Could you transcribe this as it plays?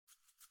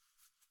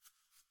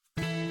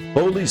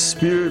Holy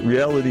Spirit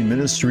Reality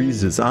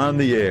Ministries is on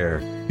the air,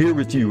 here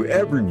with you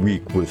every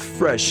week with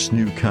fresh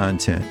new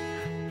content.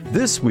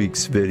 This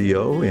week's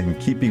video, in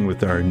keeping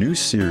with our new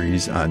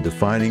series on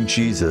defining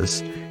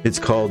Jesus, it's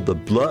called The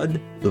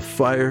Blood, the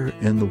Fire,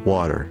 and the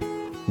Water.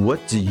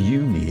 What do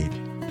you need?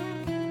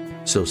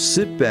 So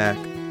sit back,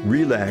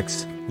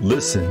 relax,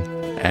 listen,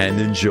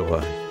 and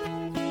enjoy.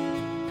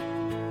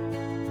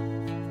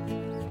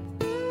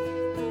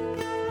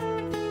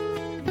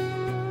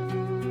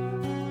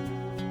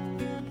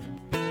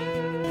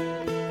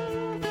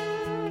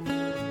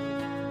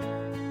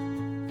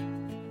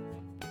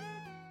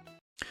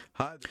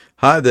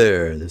 Hi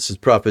there, this is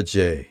Prophet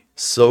Jay.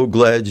 So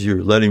glad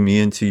you're letting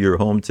me into your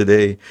home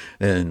today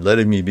and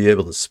letting me be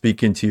able to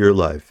speak into your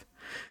life.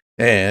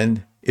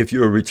 And if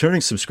you're a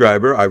returning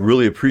subscriber, I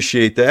really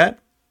appreciate that.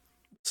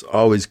 It's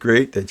always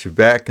great that you're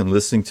back and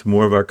listening to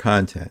more of our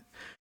content.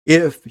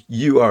 If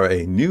you are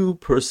a new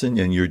person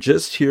and you're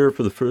just here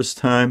for the first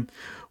time,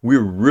 we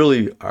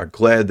really are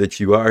glad that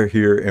you are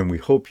here, and we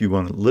hope you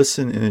want to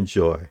listen and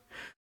enjoy.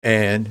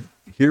 And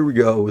here we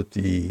go with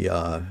the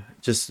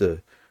just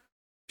a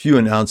few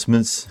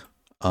announcements.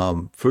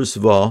 First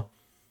of all,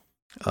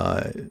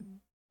 as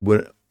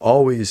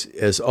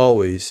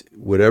always,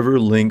 whatever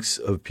links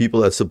of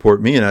people that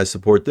support me and I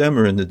support them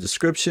are in the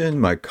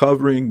description. My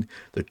covering,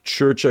 the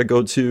church I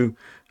go to,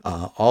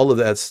 all of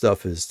that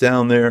stuff is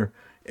down there.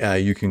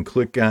 You can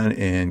click on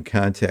and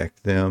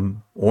contact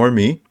them or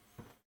me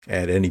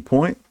at any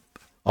point.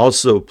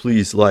 Also,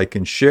 please like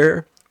and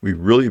share. We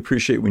really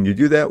appreciate when you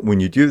do that. When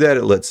you do that,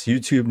 it lets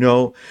YouTube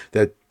know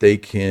that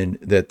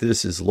that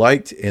this is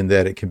liked and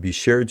that it can be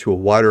shared to a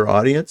wider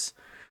audience.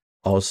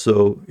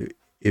 Also,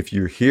 if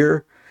you're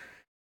here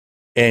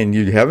and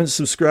you haven't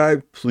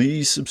subscribed,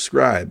 please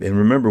subscribe. And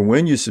remember,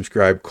 when you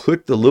subscribe,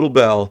 click the little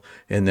bell,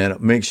 and then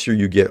make sure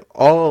you get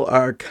all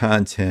our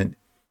content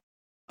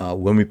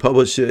when we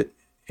publish it,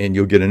 and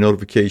you'll get a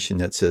notification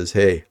that says,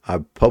 hey,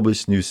 I've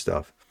published new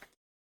stuff.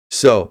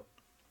 So,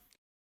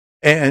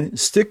 and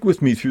stick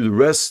with me through the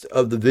rest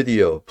of the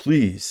video,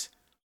 please.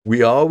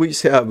 We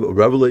always have a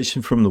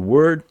revelation from the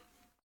Word.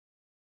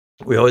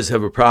 We always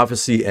have a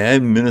prophecy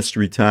and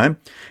ministry time.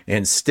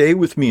 And stay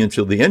with me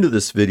until the end of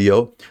this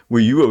video,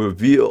 where you will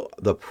reveal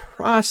the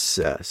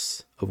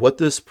process of what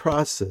this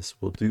process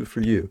will do for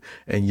you.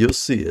 And you'll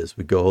see as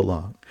we go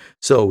along.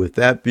 So with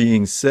that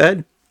being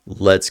said,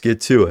 let's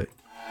get to it.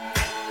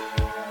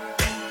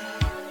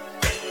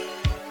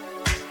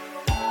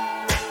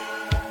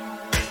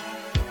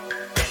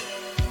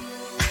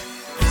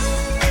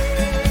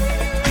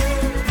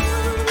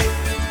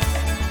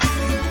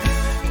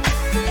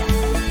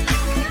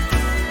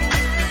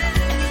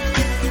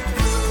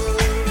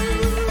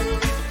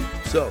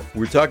 So,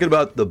 we're talking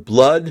about the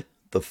blood,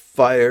 the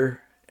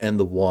fire, and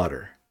the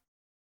water.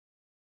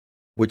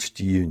 Which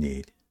do you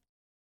need?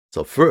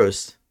 So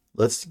first,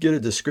 let's get a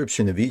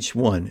description of each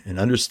one and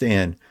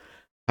understand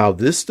how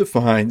this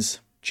defines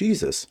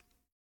Jesus.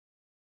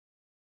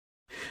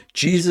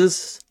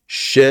 Jesus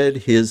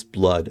shed his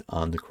blood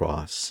on the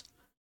cross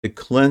to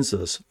cleanse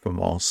us from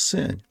all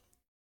sin.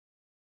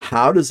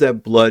 How does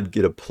that blood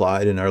get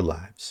applied in our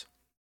lives?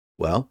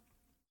 Well,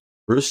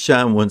 1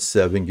 John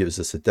 1:7 gives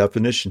us a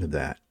definition of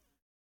that.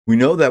 We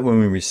know that when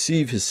we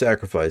receive his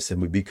sacrifice and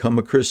we become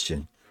a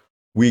Christian,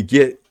 we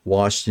get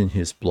washed in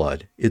his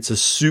blood. It's a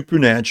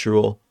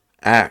supernatural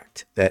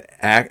act that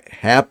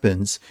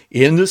happens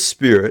in the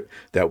spirit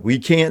that we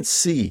can't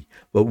see,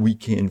 but we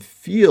can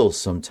feel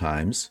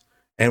sometimes,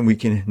 and we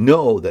can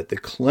know that the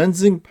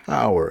cleansing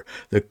power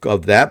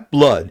of that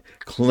blood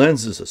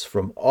cleanses us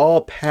from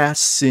all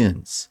past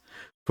sins,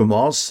 from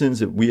all sins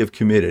that we have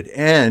committed.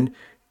 And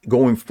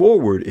going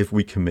forward, if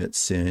we commit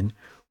sin,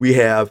 we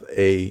have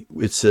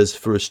it says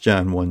 1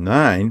 John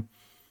 1:9,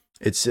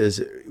 it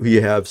says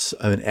we have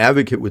an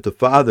advocate with the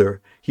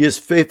Father. He is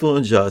faithful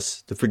and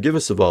just to forgive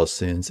us of all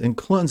sins and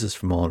cleanse us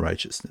from all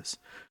unrighteousness.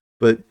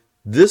 But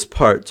this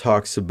part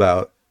talks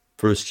about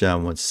 1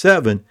 John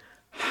 1:7,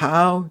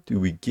 how do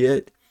we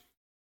get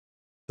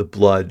the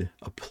blood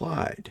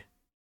applied?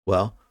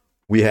 Well,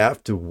 we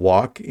have to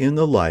walk in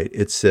the light.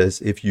 It says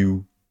if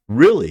you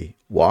really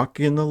walk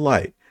in the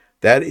light,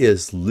 that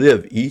is,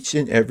 live each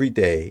and every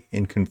day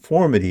in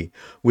conformity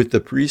with the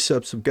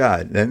precepts of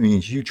God. That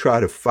means you try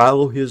to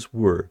follow his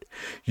word.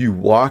 You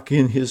walk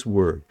in his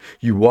word.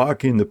 You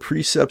walk in the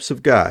precepts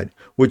of God,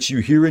 which you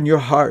hear in your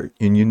heart,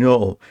 and you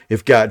know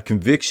if God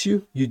convicts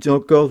you, you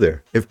don't go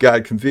there. If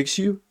God convicts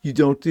you, you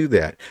don't do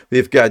that.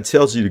 If God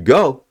tells you to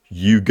go,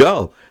 you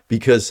go,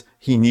 because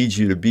he needs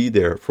you to be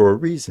there for a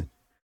reason,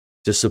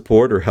 to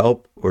support or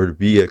help or to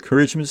be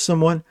encouragement to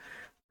someone.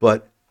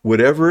 But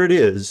whatever it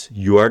is,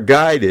 you are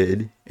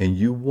guided and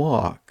you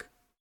walk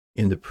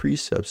in the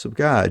precepts of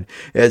God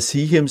as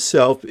he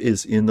himself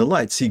is in the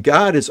light. See,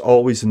 God is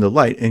always in the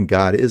light, and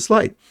God is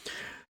light.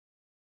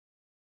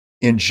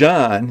 In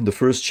John, the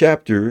first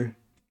chapter,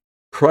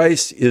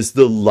 Christ is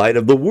the light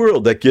of the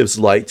world that gives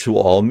light to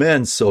all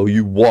men. So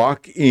you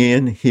walk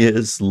in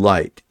his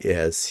light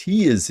as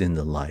he is in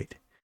the light.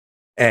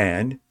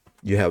 And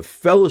you have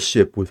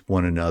fellowship with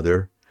one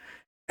another.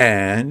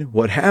 And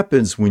what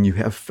happens when you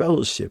have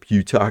fellowship?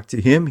 You talk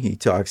to him, he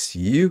talks to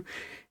you,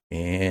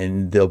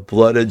 and the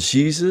blood of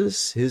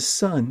Jesus, his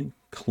son,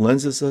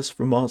 cleanses us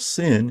from all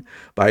sin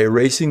by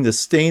erasing the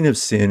stain of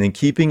sin and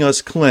keeping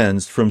us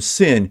cleansed from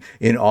sin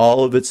in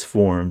all of its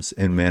forms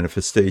and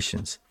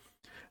manifestations.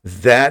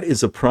 That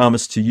is a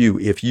promise to you.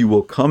 If you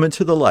will come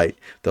into the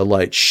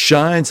light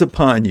shines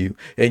upon you,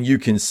 and you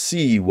can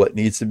see what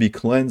needs to be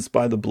cleansed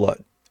by the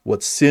blood,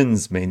 what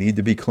sins may need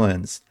to be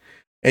cleansed.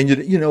 And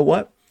you know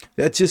what?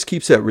 That just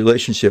keeps that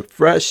relationship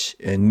fresh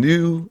and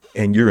new,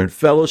 and you're in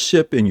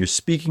fellowship and you're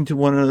speaking to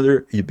one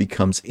another. It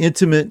becomes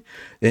intimate,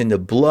 and the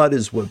blood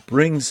is what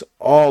brings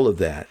all of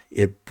that.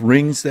 It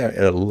brings that,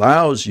 it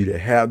allows you to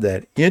have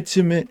that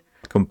intimate,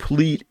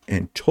 complete,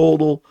 and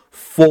total,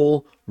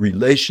 full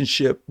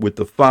relationship with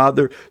the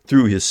Father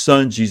through his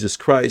Son, Jesus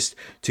Christ,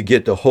 to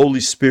get the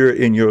Holy Spirit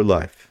in your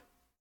life.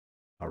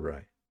 All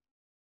right.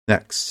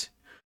 Next.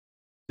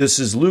 This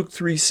is Luke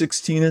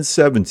 3:16 and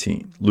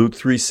 17. Luke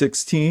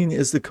 3:16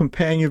 is the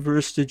companion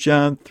verse to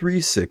John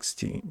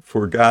 3:16.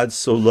 For God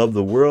so loved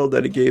the world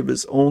that he gave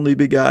his only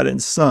begotten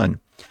Son.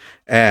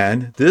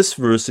 And this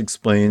verse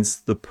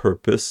explains the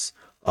purpose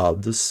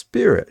of the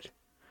Spirit.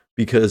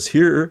 Because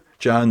here,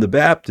 John the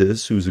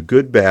Baptist, who's a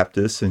good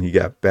Baptist and he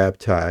got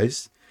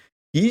baptized,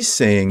 he's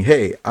saying,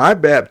 hey, I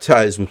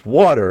baptize with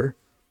water.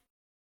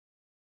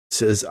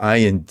 Says, I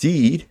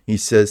indeed, he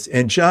says,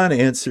 and John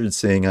answered,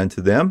 saying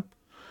unto them,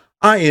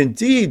 I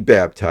indeed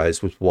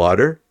baptize with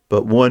water,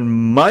 but one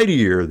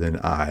mightier than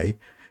I,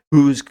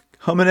 who's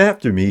coming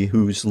after me,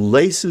 whose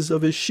laces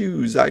of his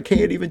shoes I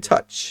can't even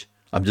touch.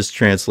 I'm just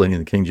translating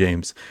the King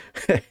James.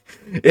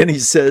 And he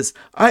says,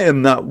 I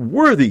am not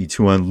worthy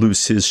to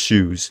unloose his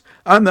shoes.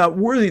 I'm not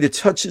worthy to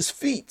touch his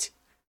feet,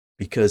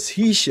 because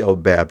he shall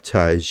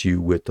baptize you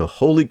with the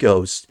Holy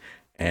Ghost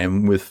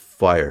and with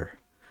fire.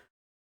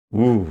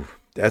 Ooh,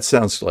 that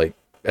sounds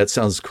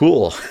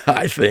cool,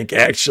 I think,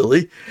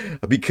 actually,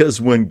 because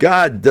when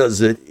God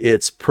does it,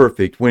 it's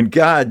perfect. When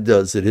God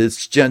does it,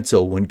 it's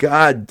gentle. When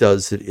God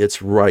does it,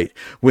 it's right.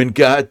 When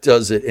God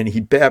does it and he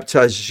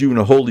baptizes you in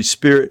the Holy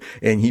Spirit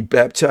and he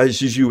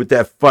baptizes you with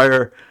that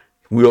fire,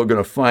 we are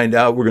going to find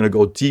out. We're going to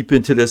go deep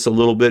into this a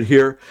little bit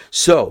here.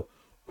 So,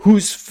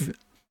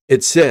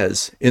 it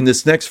says in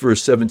this next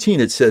verse 17,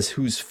 it says,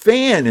 whose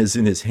fan is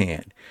in his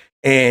hand,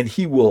 and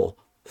he will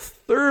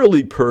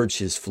thoroughly purge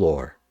his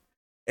floor.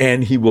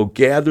 And he will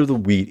gather the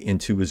wheat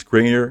into his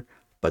grainer,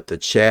 but the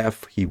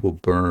chaff he will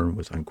burn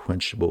with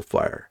unquenchable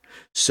fire.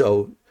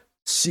 So,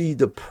 see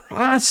the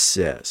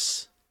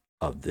process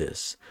of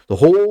this. The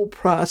whole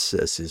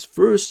process is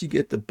first you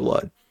get the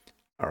blood.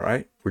 All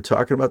right? We're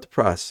talking about the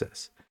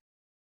process.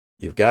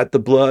 You've got the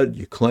blood,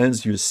 you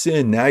cleanse your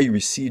sin. Now you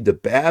receive the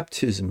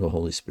baptism of the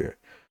Holy Spirit.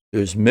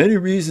 There's many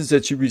reasons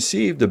that you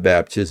receive the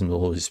baptism of the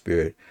Holy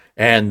Spirit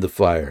and the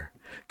fire.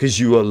 Because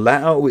you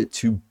allow it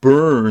to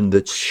burn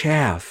the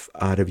chaff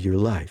out of your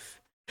life.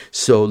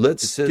 So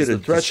let's get a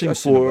threshing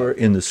floor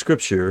in the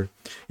scripture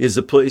is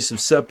a place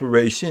of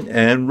separation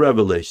and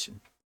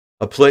revelation.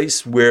 A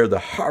place where the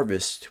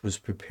harvest was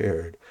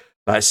prepared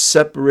by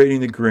separating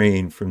the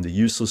grain from the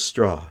useless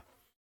straw.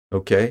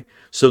 Okay?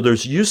 So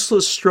there's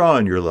useless straw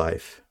in your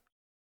life.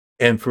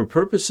 And for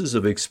purposes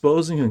of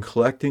exposing and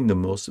collecting the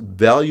most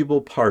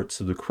valuable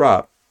parts of the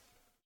crop,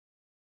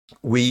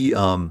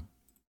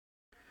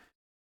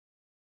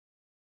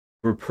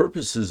 for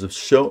purposes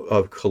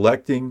of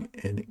collecting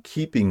and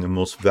keeping the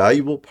most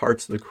valuable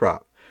parts of the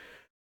crop,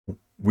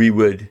 we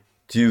would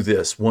do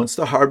this. Once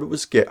the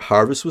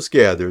harvest was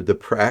gathered, the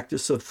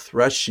practice of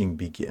threshing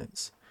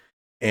begins.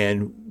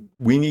 And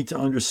we need to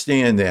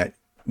understand that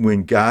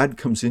when God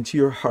comes into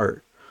your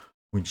heart,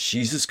 when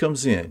Jesus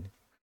comes in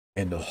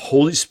and the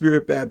Holy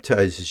Spirit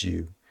baptizes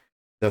you,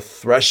 the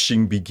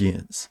threshing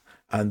begins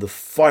and the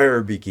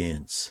fire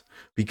begins.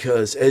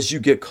 Because as you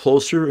get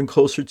closer and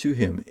closer to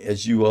him,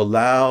 as you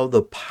allow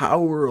the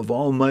power of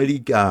Almighty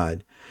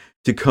God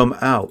to come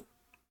out,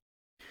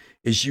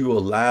 as you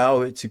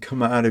allow it to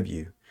come out of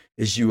you,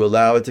 as you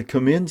allow it to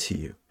come into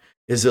you,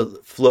 as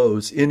it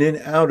flows in and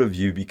out of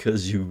you,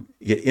 because you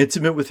get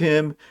intimate with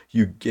him,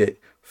 you get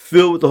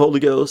filled with the Holy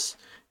Ghost,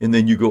 and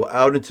then you go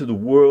out into the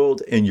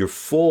world and you're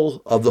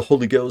full of the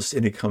Holy Ghost,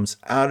 and it comes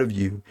out of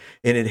you,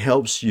 and it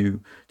helps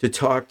you to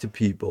talk to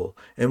people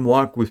and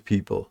walk with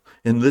people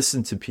and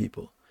listen to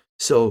people.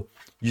 So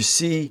you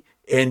see,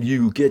 and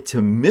you get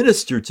to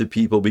minister to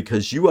people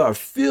because you are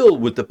filled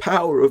with the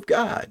power of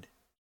God.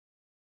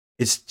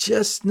 It's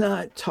just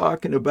not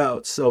talking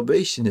about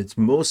salvation. It's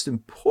most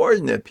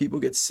important that people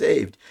get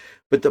saved.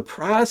 But the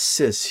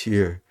process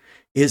here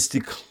is to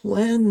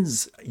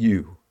cleanse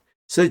you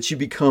so that you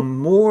become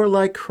more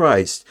like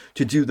Christ,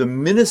 to do the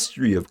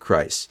ministry of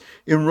Christ.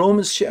 In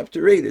Romans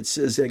chapter 8, it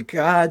says that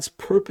God's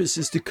purpose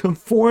is to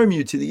conform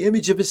you to the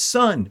image of his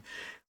Son.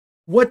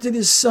 What did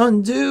his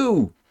Son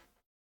do?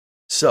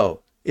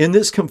 So, in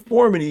this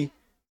conformity,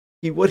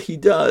 what he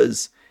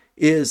does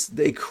is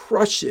they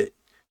crush it.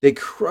 They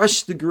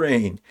crush the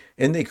grain,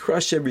 and they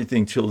crush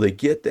everything till they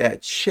get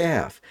that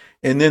chaff.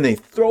 and then they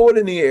throw it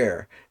in the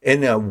air,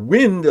 and the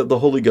wind of the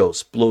Holy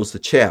Ghost blows the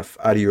chaff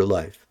out of your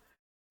life.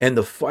 And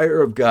the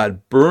fire of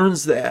God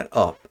burns that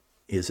up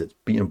as it's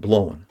being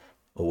blown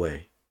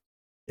away.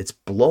 It's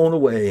blown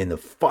away, and the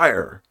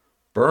fire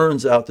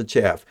burns out the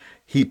chaff.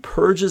 He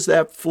purges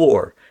that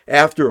floor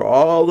after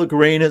all the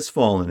grain has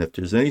fallen. If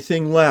there's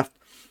anything left,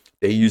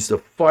 they use the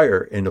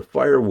fire, and the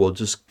fire will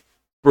just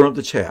burn up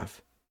the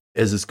chaff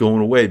as it's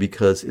going away,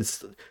 because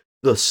it's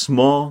the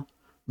small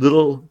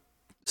little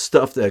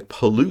stuff that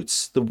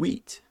pollutes the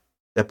wheat,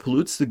 that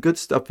pollutes the good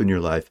stuff in your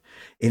life,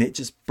 and it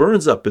just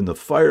burns up in the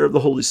fire of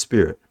the Holy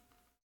Spirit.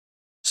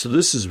 So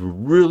this is a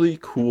really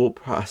cool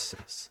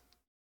process.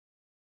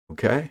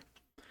 Okay?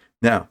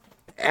 Now,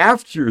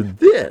 after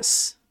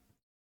this,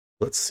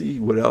 let's see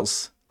what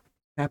else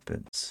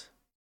happens.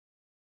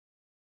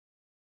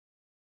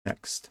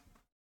 Next.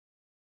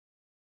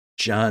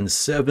 John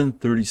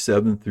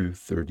 7:37 through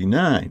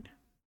 39.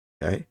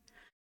 Okay?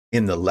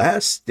 In the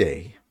last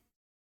day,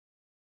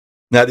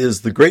 that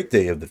is the great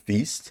day of the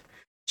feast,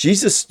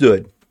 Jesus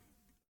stood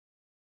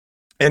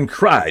and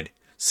cried,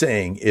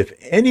 saying, If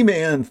any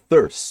man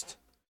thirst,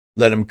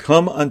 let him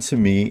come unto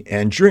me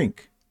and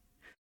drink.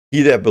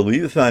 He that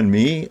believeth on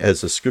me,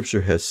 as the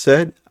scripture has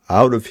said,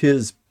 out of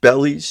his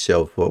belly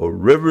shall flow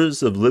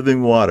rivers of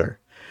living water.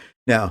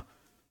 Now,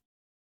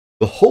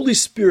 the Holy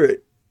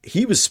Spirit,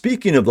 he was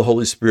speaking of the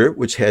Holy Spirit,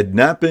 which had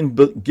not been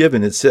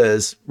given, it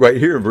says right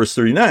here in verse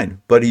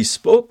 39, but he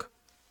spoke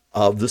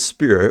of the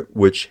Spirit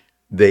which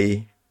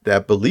they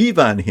that believe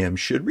on him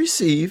should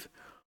receive,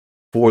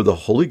 for the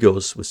Holy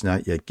Ghost was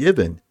not yet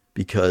given,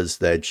 because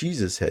that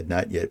Jesus had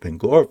not yet been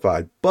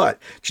glorified.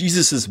 But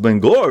Jesus has been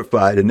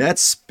glorified, and that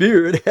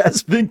Spirit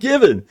has been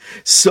given.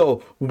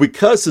 So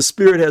because the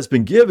Spirit has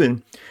been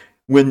given,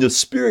 when the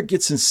Spirit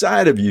gets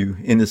inside of you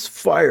in this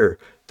fire,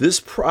 this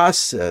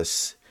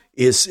process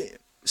is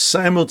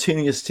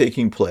simultaneous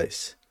taking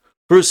place.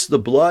 First, the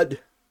blood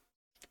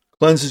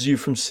cleanses you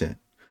from sin.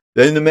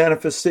 Then the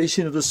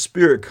manifestation of the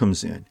Spirit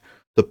comes in,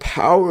 the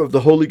power of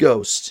the Holy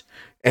Ghost,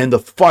 and the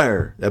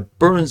fire that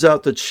burns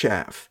out the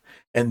chaff.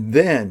 And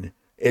then,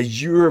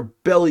 as your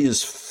belly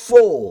is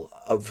full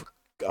of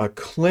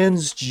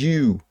cleansed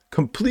you,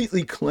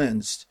 completely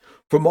cleansed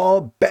from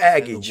all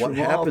baggage, what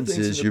happens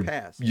is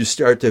you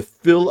start to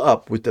fill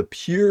up with the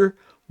pure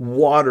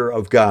water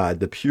of God,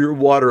 the pure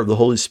water of the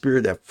Holy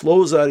Spirit that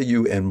flows out of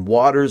you and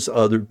waters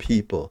other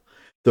people.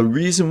 The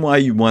reason why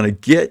you want to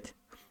get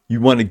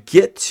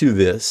to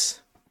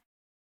this,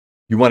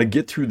 you want to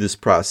get through this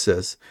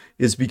process,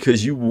 is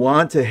because you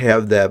want to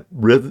have that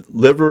river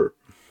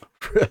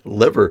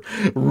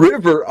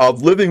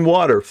of living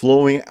water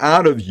flowing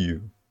out of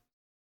you,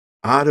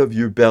 out of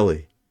your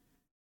belly.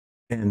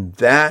 And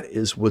that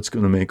is what's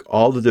going to make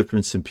all the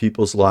difference in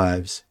people's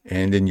lives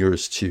and in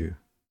yours too.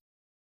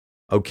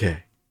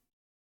 Okay.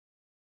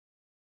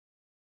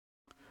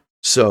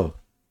 So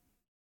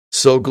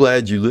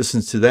glad you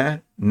listened to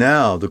that.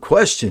 Now, the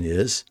question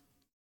is,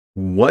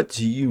 what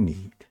do you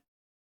need?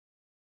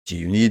 Do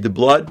you need the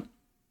blood?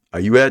 Are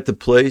you at the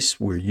place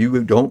where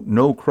you don't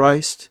know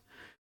Christ?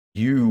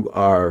 You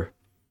are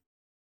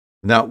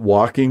not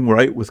walking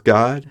right with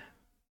God.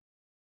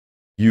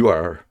 You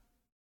are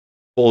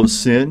full of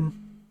sin.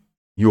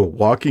 You are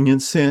walking in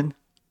sin.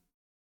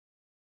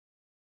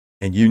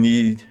 And you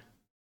need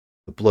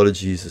the blood of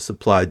Jesus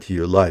applied to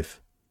your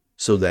life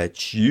so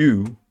that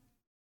you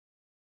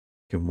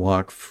can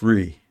walk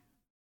free,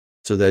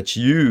 so that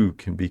you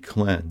can be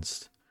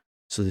cleansed,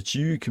 so that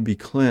you can be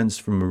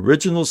cleansed from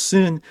original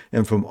sin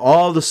and from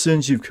all the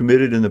sins you've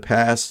committed in the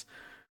past.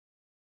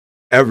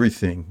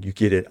 Everything, you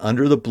get it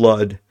under the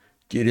blood,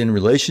 get in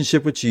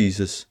relationship with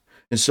Jesus.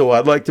 And so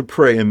I'd like to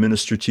pray and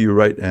minister to you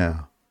right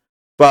now.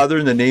 Father,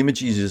 in the name of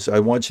Jesus, I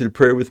want you to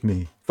pray with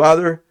me.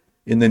 Father,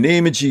 in the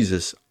name of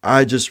Jesus,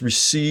 I just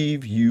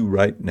receive you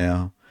right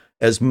now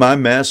as my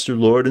Master,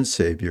 Lord, and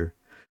Savior.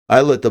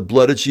 I let the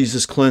blood of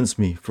Jesus cleanse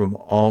me from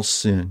all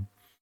sin.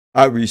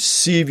 I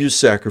receive your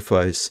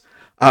sacrifice.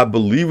 I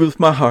believe with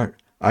my heart.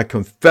 I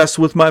confess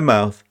with my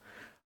mouth.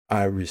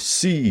 I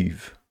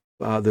receive,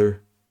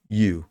 Father,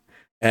 you.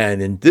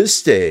 And in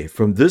this day,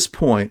 from this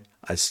point,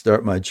 I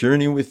start my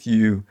journey with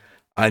you.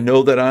 I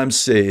know that I'm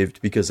saved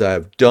because I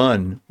have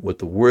done what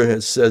the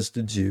Word says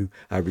to do.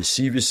 I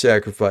receive your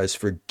sacrifice.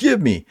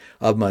 Forgive me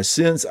of my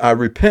sins. I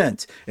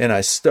repent, and I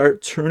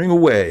start turning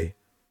away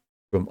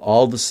from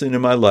all the sin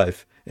in my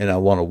life. And I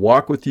want to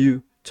walk with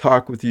you,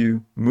 talk with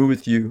you, move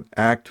with you,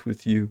 act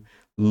with you,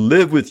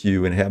 live with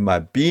you, and have my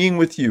being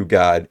with you,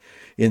 God,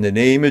 in the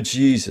name of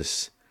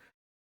Jesus.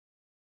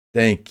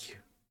 Thank you.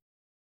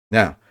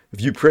 Now,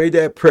 if you prayed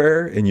that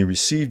prayer and you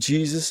received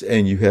Jesus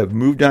and you have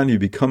moved on, you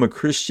become a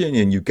Christian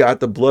and you got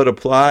the blood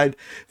applied,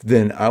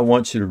 then I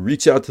want you to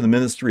reach out to the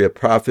ministry at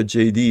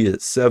prophetjd at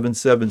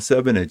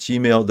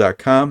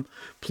 777@gmail.com.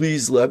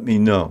 Please let me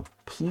know.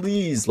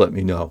 Please let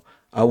me know.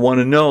 I want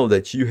to know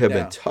that you have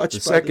been touched.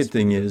 The second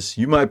thing is,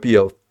 you might be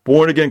a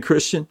born-again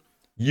Christian.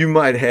 You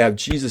might have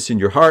Jesus in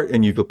your heart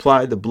and you've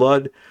applied the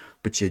blood,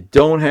 but you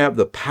don't have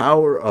the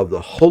power of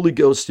the Holy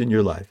Ghost in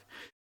your life.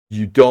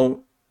 You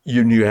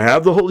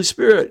have the Holy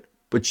Spirit,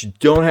 but you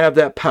don't have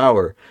that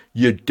power.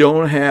 You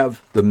don't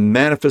have the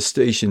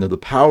manifestation of the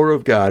power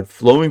of God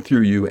flowing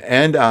through you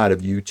and out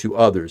of you to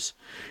others.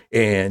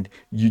 And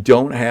you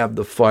don't have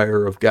the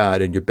fire of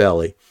God in your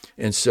belly.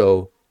 And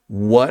so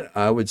what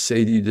I would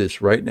say to you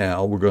this right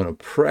now, we're going to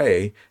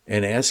pray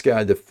and ask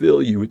God to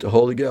fill you with the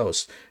Holy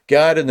Ghost.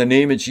 God, in the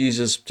name of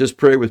Jesus, just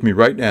pray with me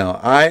right now.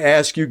 I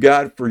ask you,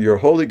 God, for your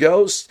Holy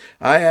Ghost.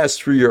 I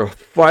ask for your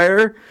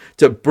fire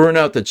to burn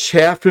out the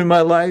chaff in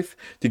my life,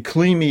 to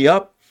clean me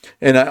up.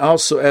 And I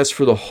also ask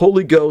for the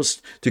Holy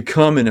Ghost to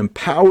come and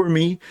empower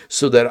me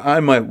so that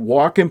I might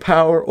walk in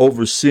power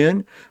over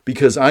sin,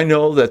 because I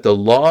know that the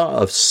law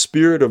of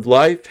Spirit of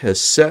life has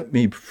set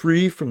me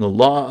free from the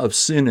law of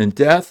sin and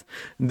death.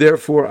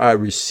 Therefore, I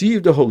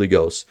receive the Holy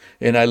Ghost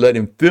and I let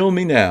him fill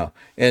me now.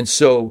 And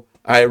so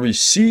I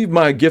receive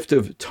my gift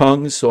of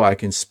tongues so I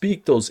can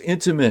speak those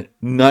intimate,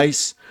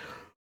 nice,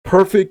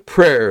 perfect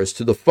prayers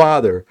to the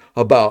Father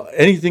about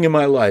anything in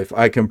my life.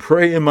 I can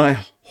pray in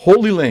my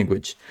holy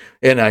language,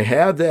 and I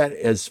have that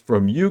as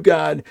from you,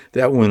 God,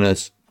 that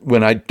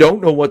when I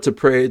don't know what to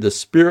pray, the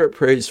Spirit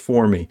prays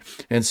for me.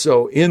 And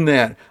so in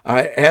that,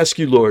 I ask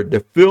you, Lord,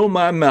 to fill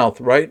my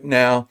mouth right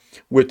now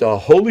with the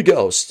Holy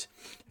Ghost.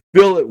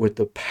 Fill it with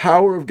the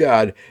power of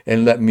God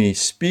and let me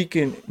speak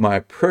in my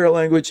prayer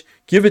language.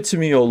 Give it to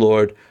me, O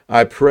Lord.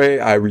 I pray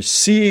I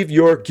receive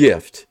your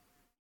gift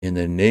in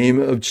the name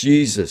of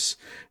Jesus.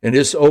 And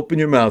just open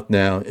your mouth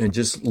now and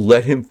just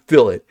let him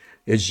fill it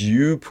as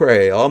you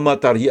pray.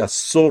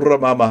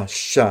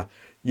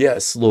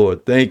 Yes,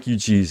 Lord. Thank you,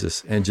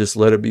 Jesus. And just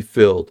let it be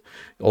filled.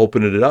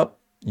 Open it up.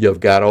 You've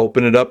got to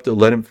open it up to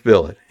let him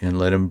fill it and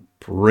let him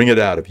bring it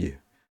out of you.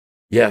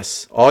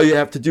 Yes, all you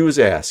have to do is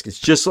ask. It's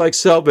just like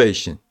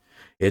salvation.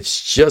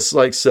 It's just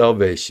like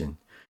salvation.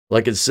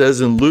 Like it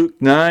says in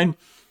Luke 9,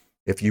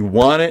 if you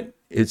want it,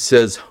 it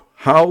says,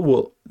 how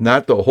will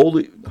not the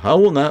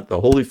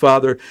Holy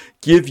Father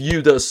give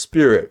you the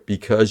Spirit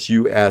because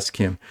you ask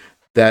him?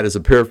 That is a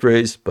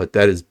paraphrase, but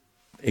that is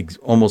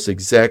almost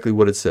exactly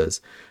what it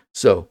says.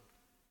 So,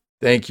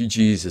 thank you,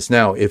 Jesus.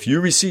 Now, if you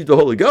receive the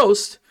Holy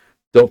Ghost,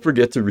 don't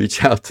forget to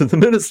reach out to the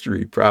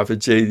ministry, Prophet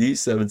JD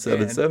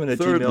 777 at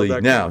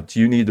gmail.com. Now, do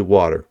you need the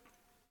water?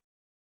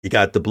 You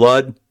got the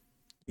blood,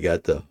 you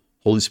got the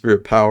Holy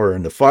Spirit power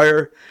and the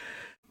fire,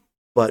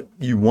 but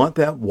you want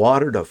that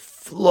water to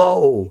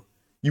flow.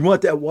 You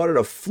want that water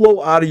to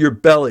flow out of your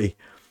belly.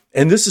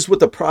 And this is what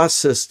the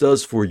process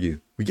does for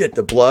you. We get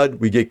the blood,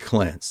 we get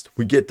cleansed.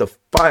 We get the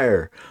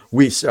fire,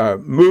 we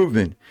start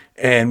moving,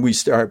 and we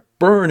start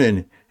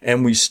burning,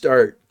 and we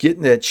start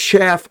getting that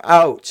chaff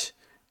out,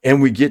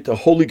 and we get the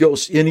Holy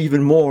Ghost in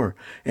even more.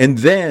 And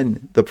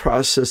then the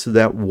process of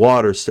that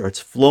water starts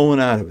flowing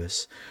out of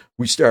us.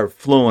 We start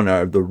flowing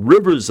out. The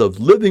rivers of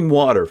living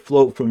water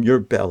flow from your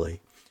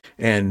belly.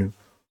 And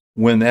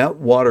when that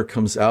water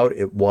comes out,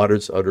 it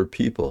waters other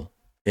people.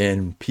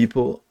 And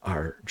people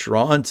are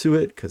drawn to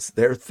it because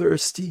they're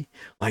thirsty,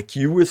 like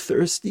you were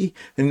thirsty.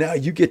 And now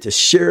you get to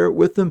share it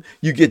with them.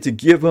 You get to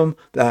give them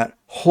that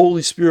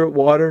Holy Spirit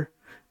water.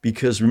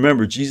 Because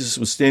remember, Jesus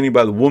was standing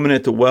by the woman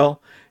at the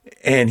well,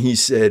 and he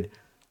said,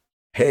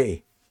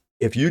 hey,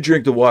 if you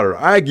drink the water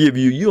I give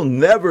you, you'll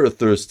never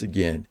thirst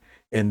again.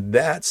 And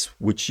that's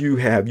what you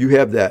have. You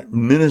have that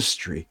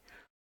ministry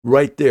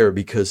right there,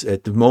 because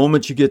at the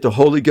moment you get the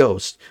Holy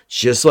Ghost,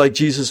 just like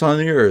Jesus on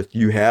the earth,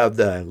 you have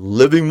that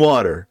living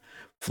water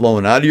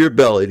flowing out of your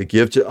belly to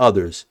give to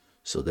others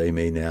so they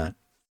may not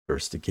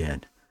thirst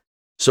again.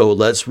 So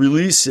let's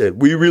release it.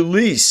 We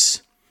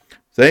release.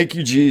 Thank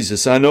you,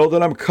 Jesus. I know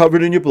that I'm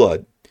covered in your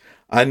blood.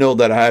 I know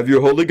that I have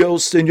your Holy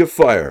Ghost and your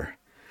fire.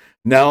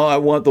 Now I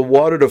want the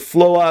water to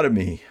flow out of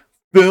me.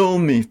 Fill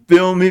me,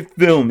 fill me,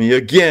 fill me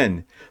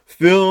again.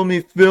 Fill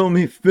me, fill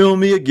me, fill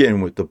me again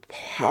with the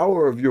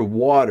power of your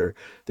water,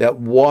 that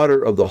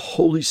water of the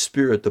Holy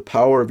Spirit, the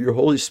power of your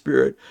Holy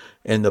Spirit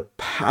and the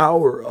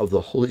power of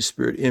the Holy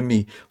Spirit in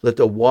me. Let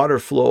the water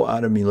flow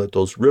out of me. Let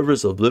those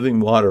rivers of living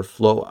water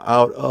flow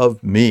out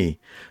of me,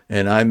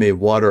 and I may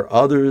water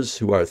others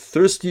who are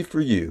thirsty for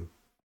you.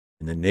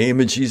 In the name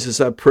of Jesus,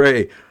 I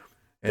pray.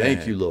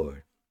 Thank you,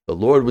 Lord. The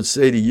Lord would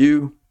say to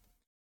you,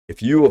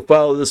 if you will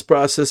follow this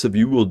process, if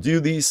you will do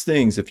these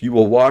things, if you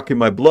will walk in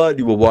my blood,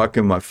 you will walk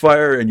in my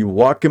fire, and you will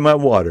walk in my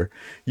water,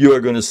 you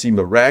are going to see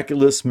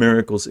miraculous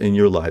miracles in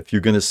your life.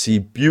 You're going to see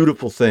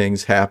beautiful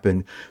things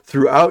happen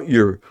throughout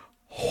your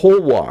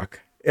whole walk,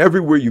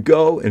 everywhere you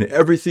go and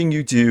everything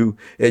you do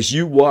as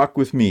you walk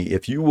with me.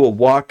 If you will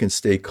walk and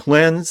stay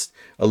cleansed,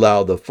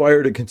 allow the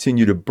fire to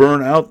continue to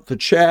burn out the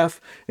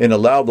chaff, and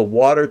allow the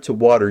water to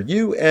water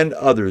you and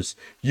others,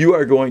 you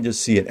are going to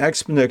see an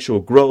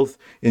exponential growth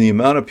in the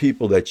amount of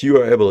people that you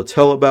are able to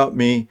tell about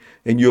me,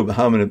 and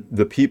how many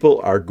the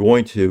people are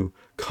going to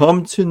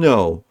come to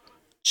know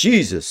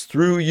Jesus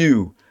through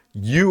you.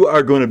 You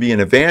are going to be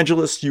an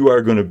evangelist. You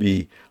are going to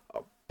be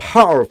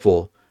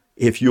powerful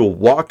if you'll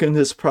walk in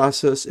this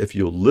process, if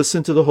you'll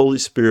listen to the Holy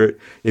Spirit,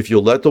 if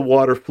you'll let the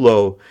water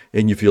flow,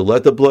 and if you'll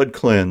let the blood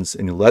cleanse,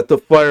 and you let the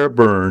fire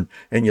burn,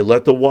 and you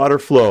let the water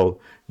flow,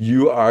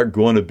 You are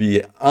going to be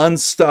an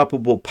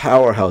unstoppable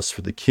powerhouse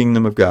for the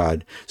kingdom of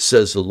God,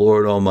 says the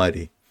Lord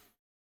Almighty.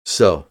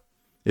 So,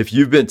 if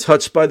you've been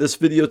touched by this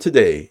video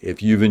today,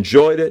 if you've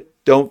enjoyed it,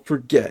 don't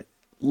forget,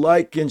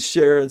 like and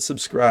share and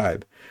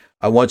subscribe.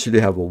 I want you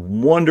to have a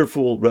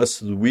wonderful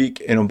rest of the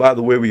week. And by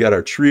the way, we got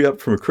our tree up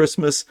for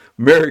Christmas.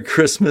 Merry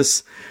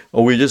Christmas.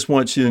 We just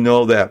want you to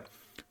know that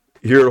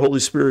here at Holy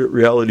Spirit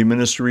Reality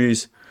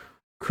Ministries,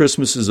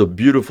 Christmas is a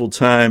beautiful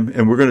time,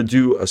 and we're going to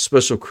do a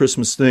special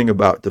Christmas thing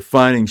about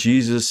defining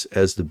Jesus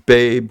as the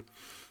baby,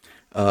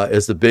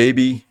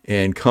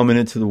 and coming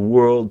into the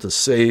world to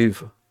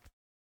save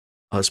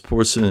us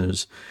poor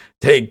sinners.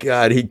 Thank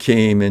God he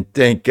came, and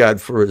thank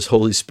God for his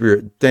Holy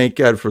Spirit. Thank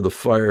God for the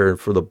fire,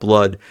 for the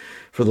blood,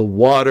 for the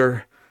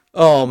water.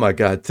 Oh my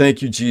God,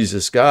 thank you,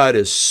 Jesus. God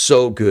is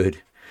so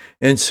good.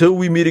 Until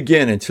we meet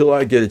again, until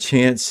I get a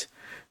chance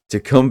to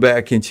come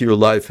back into your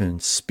life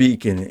and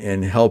speak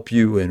and help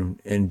you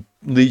and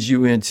lead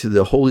you into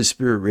the Holy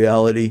Spirit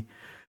reality,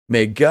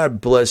 may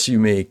God bless you,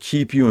 may he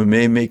keep you, and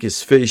may he make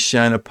his face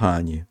shine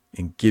upon you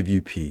and give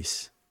you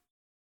peace.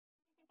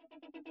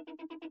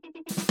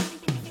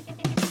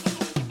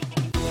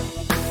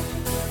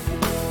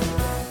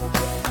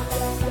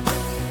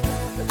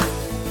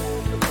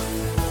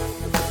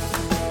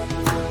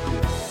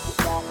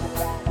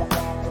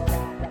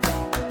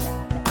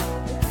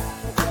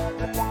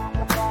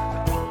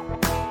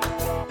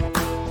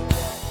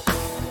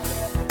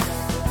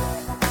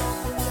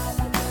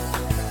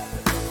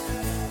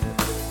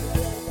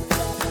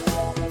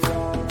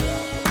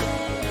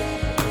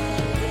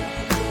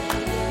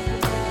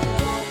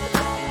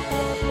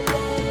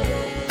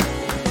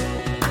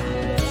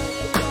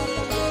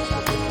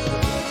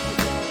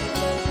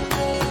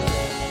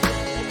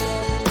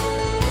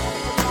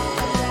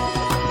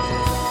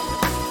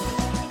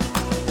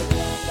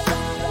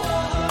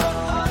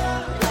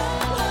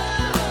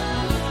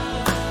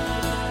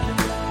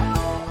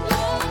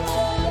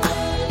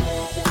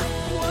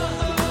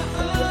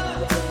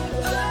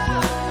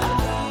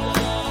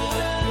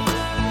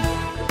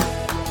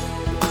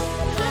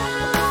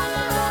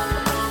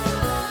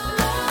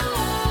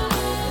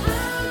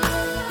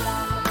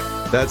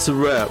 That's a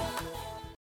wrap.